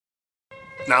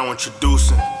Now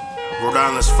introducing Rhode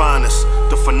Island's finest,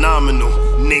 the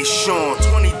phenomenal Nation.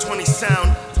 2020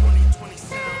 sound.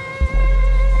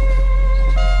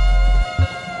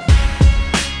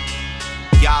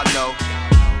 Y'all know,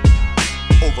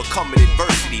 overcoming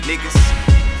adversity, niggas.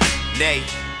 Nay,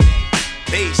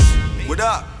 bass, what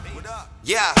up?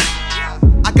 Yeah.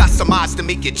 I got some odds to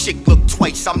make your chick look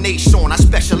twice. I'm Nation, I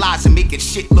specialize in making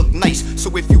shit look nice.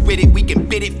 So if you with it, we can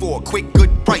bid it for a quick, good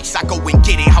price. I go and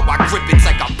get it, how I grip it's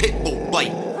like a pit bull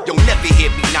bite. You'll never hear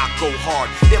me not go hard.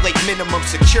 They're like minimum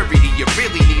security, you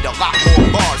really need a lot more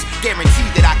bars. Guarantee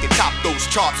that I can top those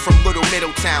charts from Little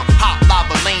Middletown, Hot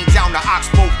Lava Lane down to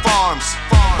Oxbow Farms.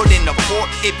 But in the fort,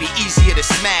 it'd be easier to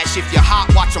smash. If you're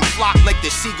hot, watch them flock like the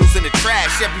seagulls in the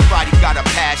trash. Everybody got a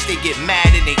pass, they get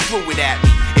mad and they threw it at me.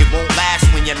 It won't last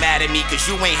when you're mad at me, cause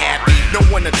you ain't happy. No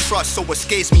one to trust, so it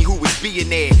scares me who was being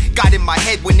there. Got in my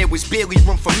head when there was barely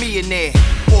room for me in there.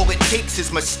 All it takes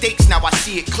is mistakes, now I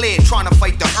see it clear. Trying to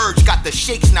fight the urge, got the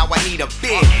shakes, now I need a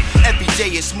beer. Every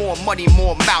day it's more money,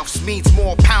 more mouths, means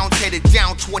more pounds headed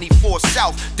down 24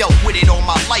 south. Dealt with it all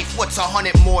my life, what's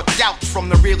 100 more doubts? From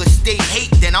the real estate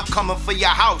hate, then I'm coming for your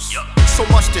house. So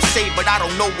much to say, but I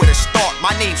don't know where to start.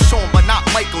 My name's Sean, but not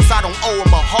Michaels, I don't owe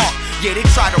him a heart. Yeah, they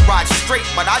try to ride straight,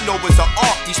 but I know it's an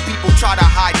art. These people try to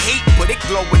hide hate, but it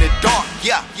glow in the dark.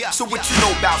 Yeah, so what you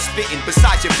know about spitting?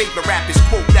 Besides your favorite rapper's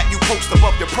quote that you post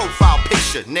above your profile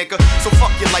picture, nigga. So fuck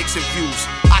your likes and views.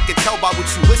 I can tell by what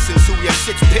you listen to, your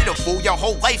shit's pitiful, your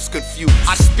whole life's confused.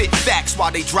 I spit facts while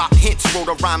they drop hints.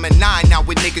 Wrote a rhyme at 9, now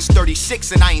with niggas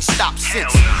 36, and I ain't stopped since.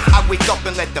 I wake up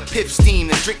and let the piff steam,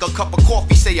 and drink a cup of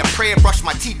coffee, say a prayer, brush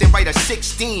my teeth, and write a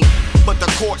 16. But the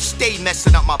court stay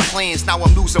messing up my plans. Now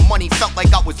I'm losing money, felt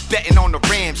like I was betting on the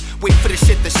Rams. Wait for the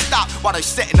shit to stop while they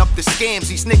setting up the scams.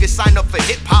 These niggas sign up for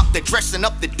hip-hop, they're dressing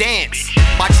up the dance.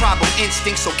 My tribal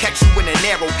instincts will catch you in a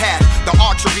narrow path. The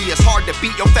archery is hard to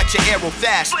beat, you'll fetch your arrow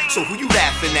fast. So who you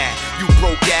laughing at? You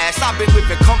broke ass. I've been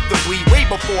living comfortably way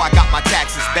before I got my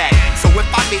taxes back. So if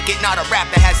I make it, not a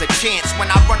rapper has a chance. When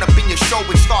I run up in your show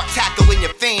and start tackling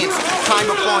your fans, climb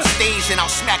up on stage and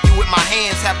I'll smack you with my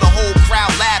hands. Have the whole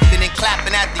crowd laughing and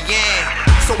clapping at the end.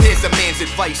 So here's a man's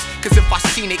advice, cause if I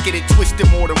seen it get it twisted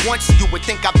more than once, you would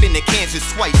think I've been to Kansas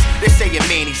twice. They're saying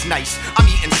man he's nice, I'm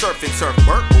eating surf and turf,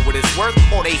 work for what it's worth.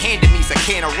 All they handed me's a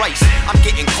can of rice. I'm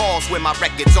getting calls with my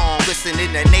records on,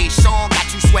 listening to Nation. Got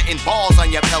you sweating balls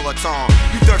on your Peloton.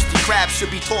 You thirsty crabs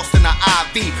should be tossed in the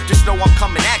IV. Just know I'm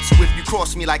coming at you if you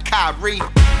cross me like Kyrie.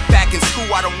 Back in school,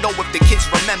 I don't know if the kids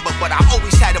remember, but I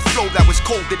always had a flow that was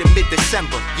colder than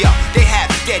mid-December. Yeah, they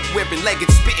have dead wearing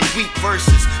leggings, spitting weak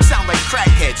verses. Sound like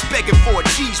crackheads begging for a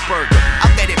cheeseburger. I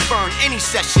let it burn any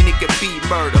session, it could be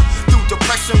murder. Through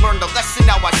depression, learned a lesson,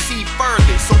 now I see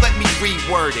further. So let me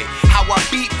reword it. How I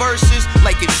beat verses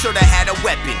like it should've had a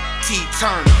weapon. T.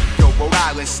 Turner, yo, Rhode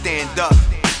Island, stand up.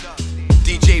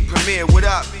 DJ Premier, what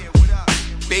up?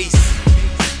 Bass,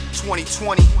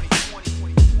 2020.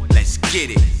 Let's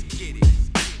get it.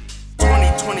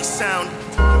 2020 sound.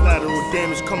 Collateral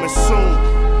damage coming soon.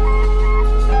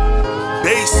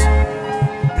 Bass.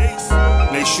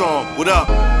 Nation, what up?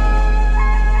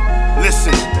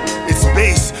 Listen, it's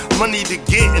bass. Money to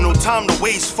get and no time to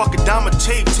waste. Fuck a dime a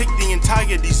tape. Take the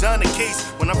entire designer case.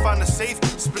 When I find a safe,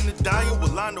 spin the dial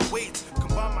with line of weights.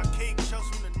 Combine my cake,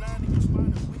 Chelsea.